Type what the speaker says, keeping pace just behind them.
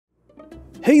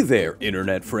Hey there,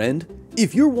 internet friend.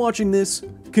 If you're watching this,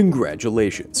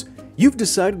 congratulations. You've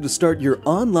decided to start your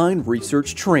online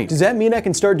research training. Does that mean I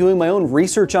can start doing my own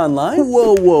research online?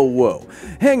 Whoa, whoa, whoa.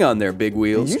 Hang on there, big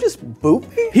wheels. Did you just boop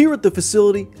me? Here at the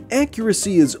facility,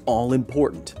 accuracy is all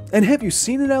important. And have you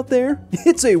seen it out there?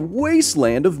 It's a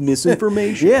wasteland of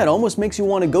misinformation. Yeah, it almost makes you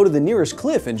want to go to the nearest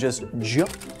cliff and just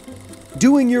jump.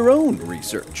 Doing your own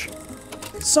research.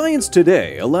 Science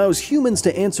today allows humans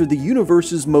to answer the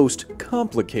universe's most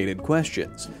complicated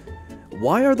questions.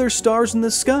 Why are there stars in the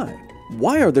sky?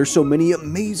 Why are there so many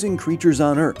amazing creatures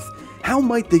on Earth? How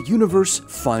might the universe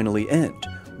finally end?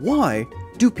 Why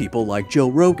do people like Joe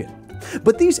Rogan?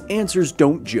 But these answers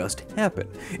don't just happen.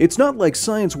 It's not like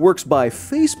science works by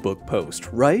Facebook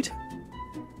post, right?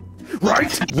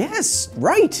 Right? Yes,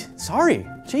 right. Sorry.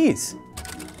 Jeez.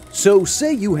 So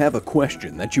say you have a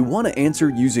question that you want to answer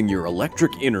using your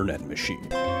electric internet machine.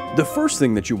 The first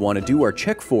thing that you want to do are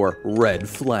check for red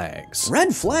flags.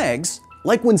 Red flags?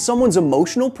 Like when someone's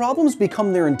emotional problems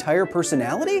become their entire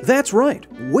personality? That's right.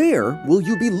 Where will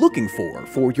you be looking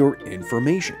for your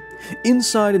information?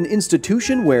 Inside an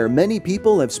institution where many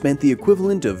people have spent the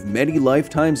equivalent of many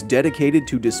lifetimes dedicated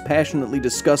to dispassionately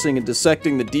discussing and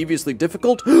dissecting the deviously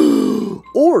difficult?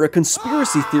 Or a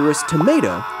conspiracy theorist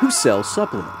tomato who sells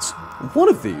supplements? One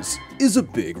of these is a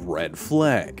big red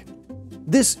flag.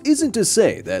 This isn't to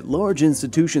say that large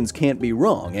institutions can't be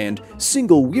wrong and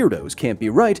single weirdos can't be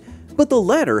right, but the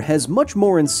latter has much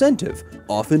more incentive,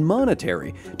 often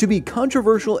monetary, to be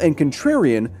controversial and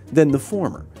contrarian than the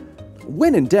former.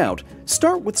 When in doubt,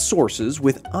 start with sources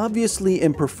with obviously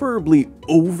and preferably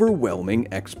overwhelming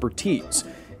expertise.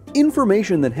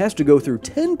 Information that has to go through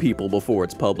 10 people before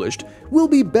it's published will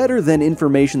be better than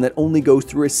information that only goes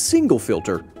through a single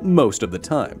filter most of the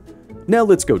time. Now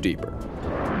let's go deeper.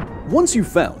 Once you've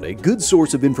found a good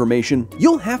source of information,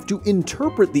 you'll have to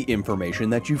interpret the information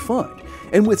that you find.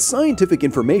 And with scientific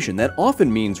information, that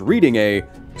often means reading a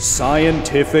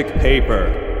scientific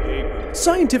paper.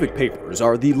 Scientific papers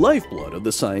are the lifeblood of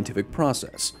the scientific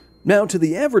process. Now, to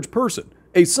the average person,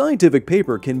 a scientific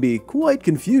paper can be quite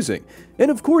confusing, and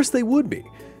of course they would be.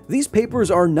 These papers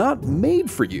are not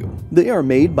made for you. They are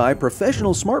made by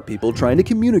professional smart people trying to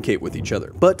communicate with each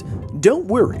other. But don't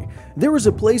worry, there is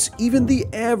a place even the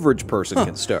average person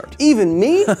can start. Even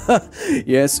me?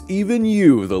 Yes, even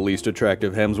you, the least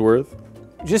attractive Hemsworth.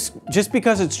 Just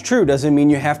because it's true doesn't mean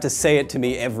you have to say it to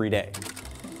me every day.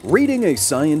 Reading a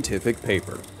scientific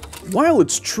paper. While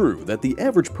it's true that the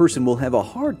average person will have a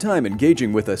hard time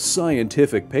engaging with a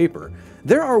scientific paper,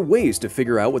 there are ways to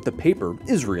figure out what the paper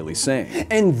is really saying.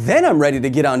 And then I'm ready to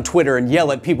get on Twitter and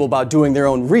yell at people about doing their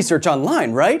own research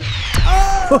online, right?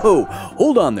 Oh,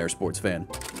 hold on there, sports fan.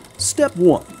 Step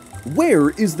 1. Where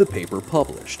is the paper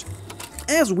published?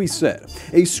 As we said,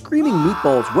 a Screaming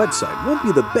Meatballs website won't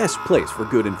be the best place for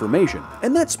good information,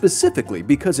 and that's specifically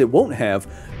because it won't have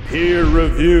peer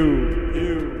review.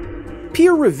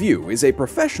 Peer review is a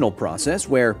professional process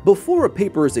where, before a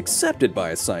paper is accepted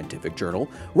by a scientific journal,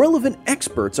 relevant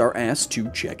experts are asked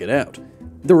to check it out.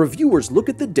 The reviewers look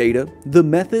at the data, the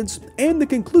methods, and the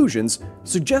conclusions,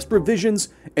 suggest revisions,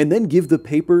 and then give the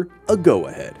paper a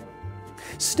go-ahead.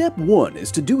 Step 1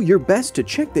 is to do your best to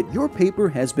check that your paper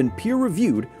has been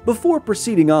peer-reviewed before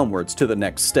proceeding onwards to the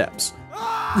next steps.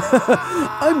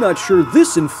 I'm not sure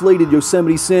this inflated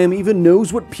Yosemite Sam even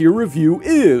knows what peer review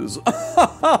is.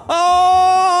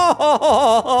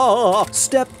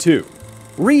 Step 2.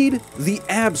 Read the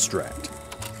abstract.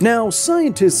 Now,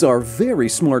 scientists are very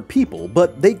smart people,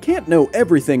 but they can't know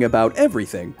everything about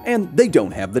everything, and they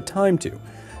don't have the time to.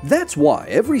 That's why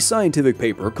every scientific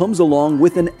paper comes along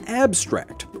with an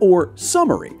abstract, or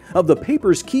summary, of the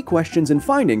paper's key questions and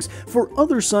findings for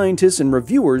other scientists and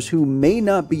reviewers who may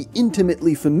not be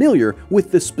intimately familiar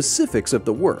with the specifics of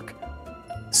the work.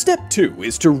 Step 2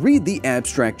 is to read the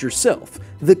abstract yourself.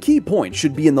 The key points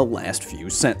should be in the last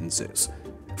few sentences.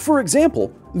 For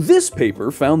example, this paper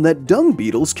found that dung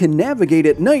beetles can navigate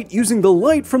at night using the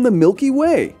light from the Milky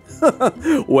Way.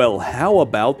 Well, how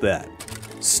about that?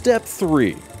 Step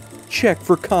 3. Check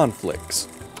for conflicts.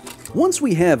 Once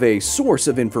we have a source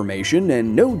of information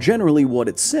and know generally what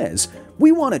it says,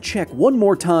 we want to check one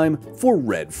more time for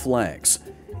red flags.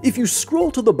 If you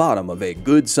scroll to the bottom of a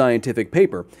good scientific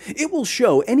paper, it will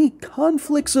show any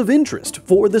conflicts of interest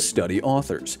for the study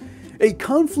authors. A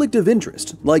conflict of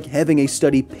interest, like having a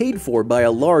study paid for by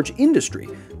a large industry,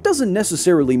 doesn't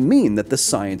necessarily mean that the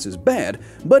science is bad,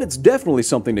 but it's definitely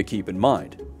something to keep in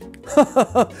mind.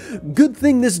 Good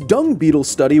thing this dung beetle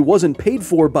study wasn't paid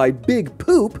for by Big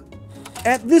Poop.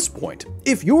 At this point,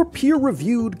 if your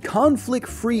peer-reviewed,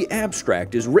 conflict-free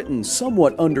abstract is written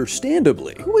somewhat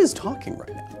understandably, Who is talking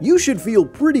right now? you should feel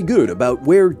pretty good about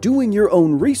where doing your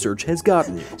own research has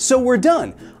gotten you. So we're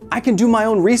done. I can do my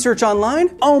own research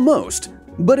online? Almost.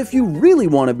 But if you really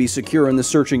want to be secure in the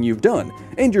searching you've done,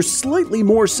 and you're slightly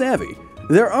more savvy,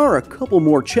 there are a couple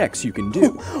more checks you can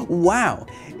do. Wow.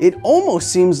 It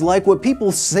almost seems like what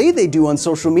people say they do on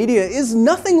social media is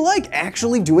nothing like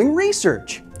actually doing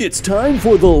research. It's time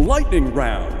for the lightning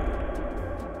round.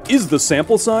 Is the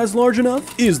sample size large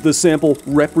enough? Is the sample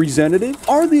representative?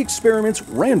 Are the experiments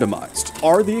randomized?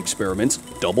 Are the experiments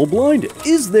double-blinded?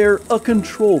 Is there a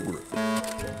control group?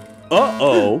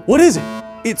 Uh-oh. What is it?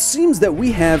 It seems that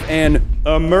we have an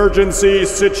emergency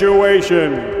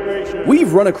situation.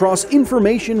 We've run across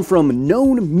information from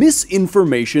known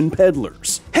misinformation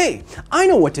peddlers. Hey, I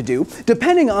know what to do.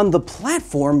 Depending on the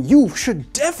platform, you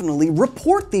should definitely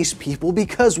report these people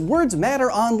because words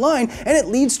matter online and it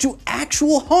leads to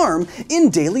actual harm in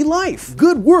daily life.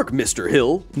 Good work, Mr.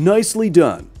 Hill. Nicely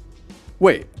done.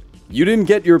 Wait, you didn't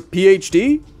get your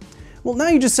PhD? Well, now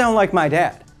you just sound like my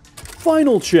dad.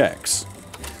 Final checks.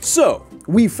 So,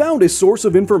 we found a source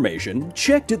of information,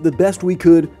 checked it the best we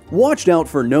could, watched out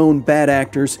for known bad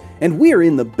actors, and we're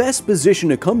in the best position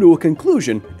to come to a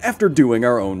conclusion after doing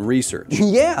our own research.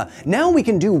 Yeah, now we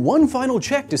can do one final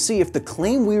check to see if the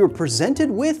claim we were presented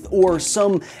with or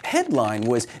some headline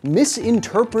was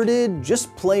misinterpreted,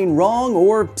 just plain wrong,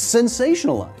 or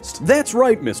sensationalized. That's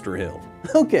right, Mr. Hill.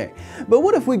 Okay, but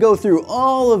what if we go through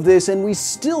all of this and we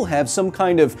still have some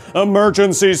kind of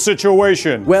Emergency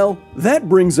situation. Well, that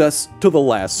brings us to the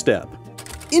last step.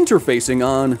 Interfacing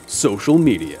on social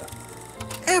media.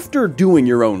 After doing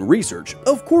your own research,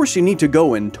 of course you need to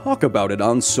go and talk about it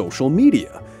on social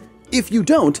media. If you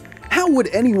don't, how would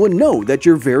anyone know that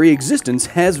your very existence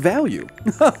has value?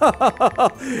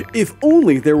 If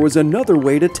only there was another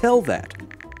way to tell that.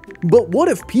 But what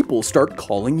if people start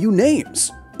calling you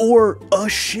names? Or a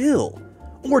shill?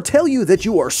 Or tell you that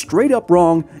you are straight up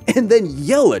wrong and then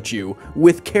yell at you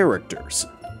with characters?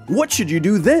 What should you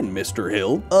do then, Mr.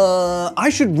 Hill? I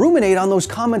should ruminate on those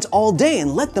comments all day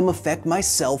and let them affect my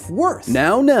self-worth.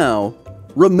 Now,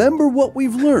 remember what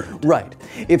we've learned. Right.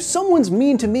 If someone's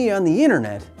mean to me on the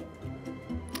internet,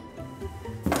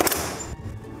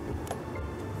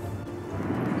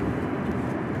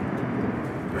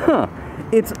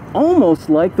 It's almost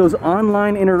like those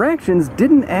online interactions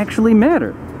didn't actually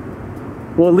matter.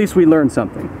 Well, at least we learned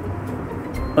something.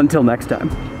 Until next time.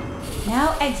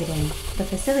 Now exiting the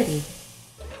facility.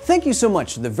 thank you so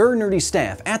much to the very nerdy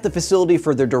staff at the facility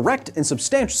for their direct and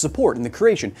substantial support in the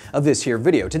creation of this here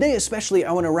video. Today especially,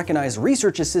 I want to recognize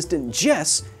research assistant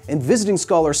Jess and visiting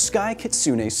scholar Sky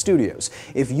Kitsune Studios.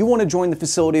 If you want to join the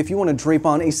facility, if you want to drape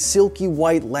on a silky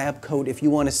white lab coat, if you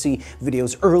want to see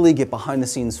videos early, get behind the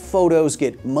scenes photos,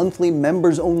 get monthly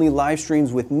members only live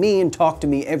streams with me and talk to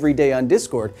me every day on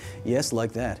Discord, yes,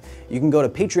 like that, you can go to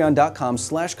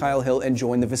patreon.com/Kyle Hill and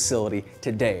join the facility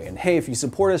today. And hey, if you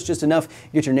support us just enough,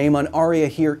 you get your name on ARIA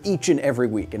here each and every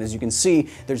week. And as you can see,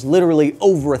 there's literally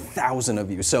over 1,000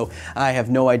 of you. So I have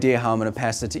no idea how I'm gonna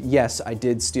pass it to, yes, I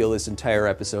did steal this entire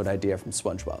episode idea from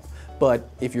SpongeBob. But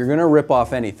if you're gonna rip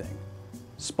off anything,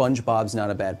 SpongeBob's not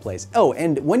a bad place. Oh,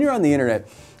 and when you're on the internet,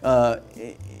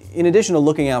 in addition to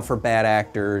looking out for bad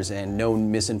actors and known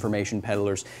misinformation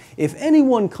peddlers, if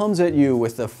anyone comes at you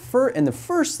with the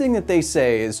first thing that they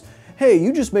say is, hey,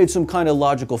 you just made some kind of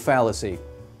logical fallacy,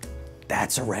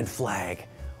 that's a red flag.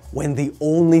 When the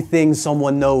only thing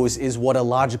someone knows is what a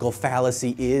logical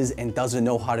fallacy is and doesn't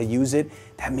know how to use it,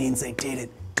 that means they didn't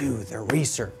do their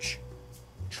research.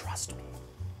 Trust me.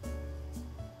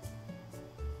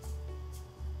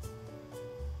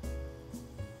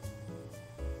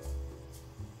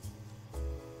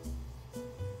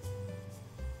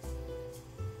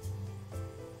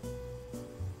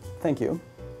 Thank you.